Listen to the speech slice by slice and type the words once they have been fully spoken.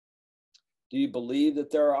Do you believe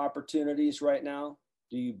that there are opportunities right now?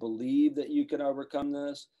 Do you believe that you can overcome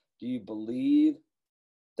this? Do you believe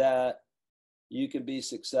that you can be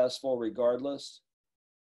successful regardless?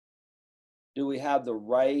 Do we have the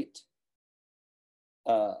right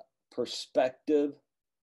perspective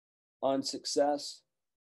on success?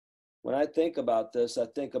 When I think about this, I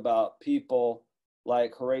think about people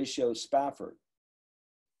like Horatio Spafford.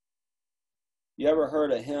 You ever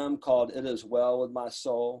heard a hymn called "It Is Well With My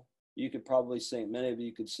Soul"? You could probably sing, many of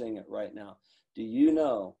you could sing it right now. Do you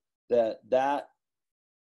know that that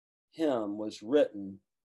hymn was written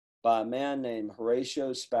by a man named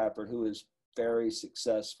Horatio Spafford, who is very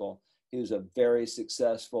successful? He was a very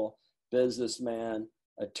successful businessman,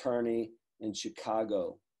 attorney in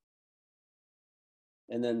Chicago.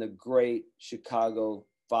 And then the great Chicago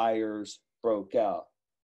fires broke out.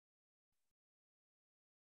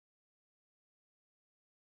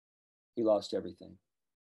 He lost everything.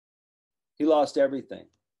 He lost everything.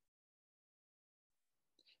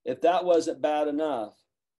 If that wasn't bad enough,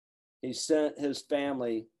 he sent his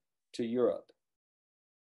family to Europe.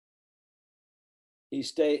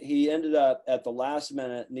 He ended up at the last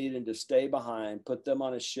minute needing to stay behind, put them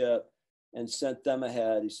on a ship, and sent them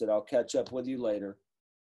ahead. He said, "I'll catch up with you later."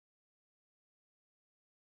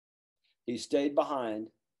 He stayed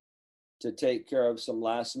behind to take care of some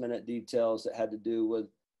last minute details that had to do with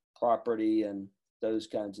property and those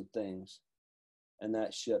kinds of things. And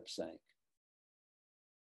that ship sank.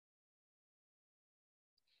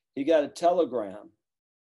 He got a telegram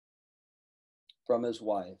from his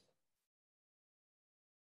wife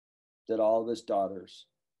that all of his daughters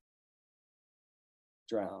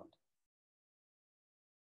drowned.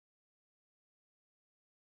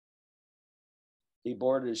 He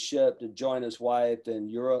boarded his ship to join his wife in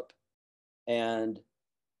Europe, and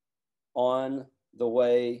on the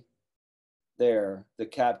way there, the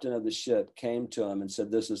captain of the ship came to him and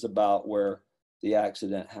said, "This is about where the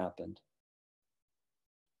accident happened."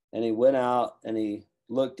 And he went out and he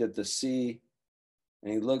looked at the sea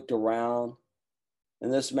and he looked around,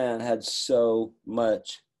 and this man had so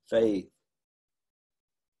much faith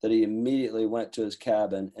that he immediately went to his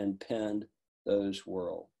cabin and penned those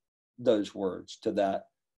words to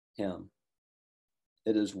that hymn.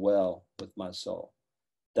 "It is well with my soul."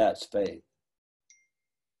 That's faith.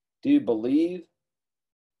 Do you believe?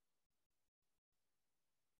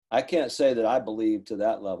 I can't say that I believe to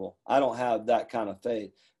that level. I don't have that kind of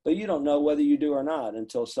faith. But you don't know whether you do or not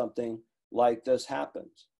until something like this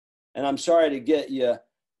happens. And I'm sorry to get you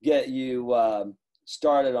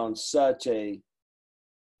started on such a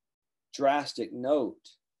drastic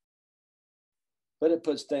note, but it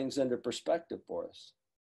puts things into perspective for us.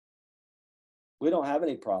 We don't have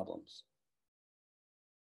any problems.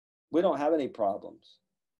 We don't have any problems.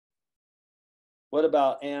 What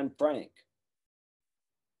about Anne Frank?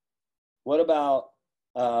 What about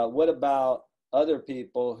other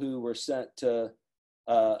people who were sent to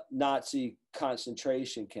Nazi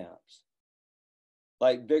concentration camps,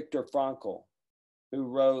 like Viktor Frankl, who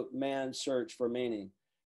wrote Man's Search for Meaning?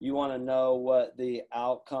 You want to know what the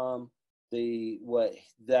outcome, what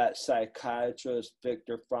that psychiatrist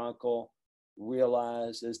Viktor Frankl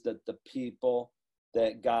realized is that the people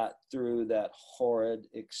that got through that horrid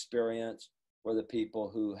experience were the people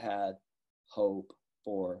who had hope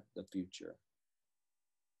for the future.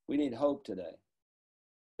 We need hope today.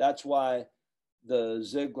 That's why the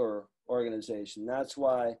Ziglar organization, that's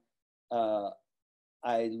why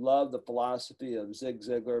I love the philosophy of Zig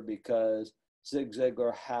Ziglar, because Zig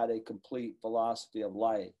Ziglar had a complete philosophy of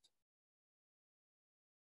life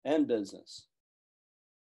and business.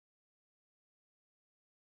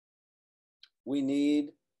 We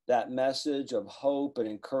need that message of hope and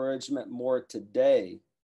encouragement more today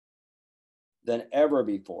than ever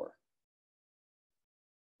before.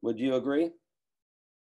 Would you agree?